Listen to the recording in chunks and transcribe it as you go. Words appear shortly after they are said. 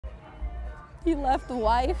He left a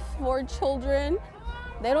wife, 4 children.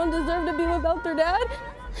 They don't deserve to be without their dad.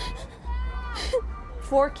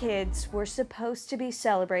 4 kids were supposed to be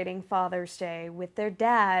celebrating Father's Day with their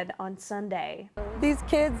dad on Sunday. These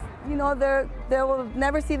kids, you know, they will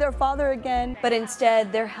never see their father again. But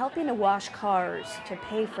instead, they're helping to wash cars to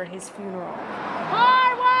pay for his funeral.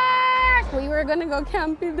 Hard work! We were gonna go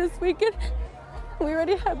camping this weekend. We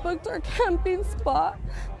already had booked our camping spot.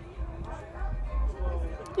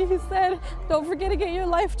 He said, don't forget to get your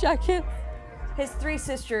life jacket. His 3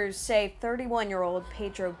 sisters say 31-year-old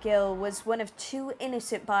Pedro Gil was one of 2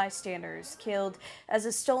 innocent bystanders killed as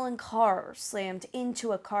a stolen car slammed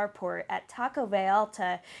into a carport at Taco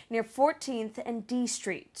Vallarta near 14th and D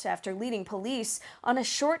Street after leading police on a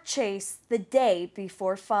short chase the day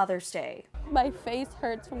before Father's Day. My face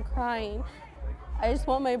hurts from crying. I just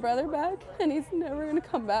want my brother back, and he's never gonna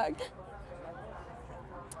come back.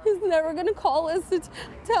 He's never gonna call us to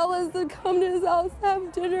tell us to come to his house,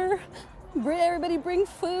 have dinner. Everybody bring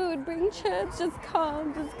food, bring chips, just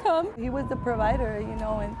come, just come. He was the provider, you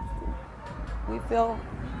know, and we feel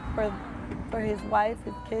for his wife,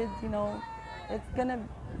 his kids, you know,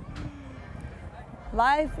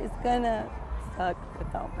 life is gonna suck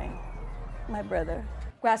without my brother.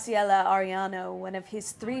 Graciela Arellano, one of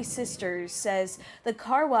his 3 sisters, says the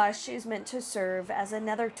car wash is meant to serve as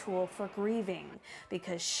another tool for grieving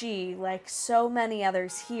because she, like so many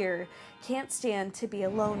others here, can't stand to be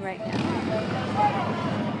alone right now.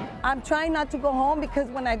 I'm trying not to go home because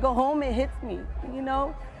when I go home, it hits me, you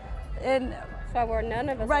know? And So we're none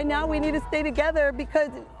of us. right now, we need to stay together because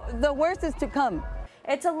the worst is to come.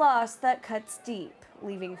 It's a loss that cuts deep,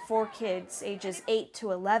 leaving 4 kids ages 8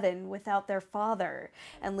 to 11 without their father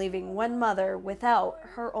and leaving one mother without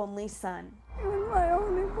her only son. He was my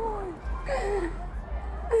only boy.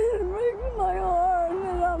 It breaks my heart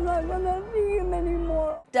that I'm not gonna see him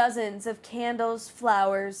anymore. Dozens of candles,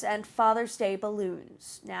 flowers, and Father's Day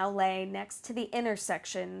balloons now lay next to the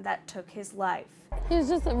intersection that took his life. He's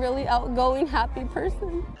just a really outgoing, happy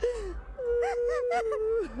person.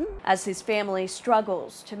 As his family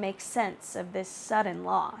struggles to make sense of this sudden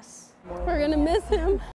loss. We're gonna miss him.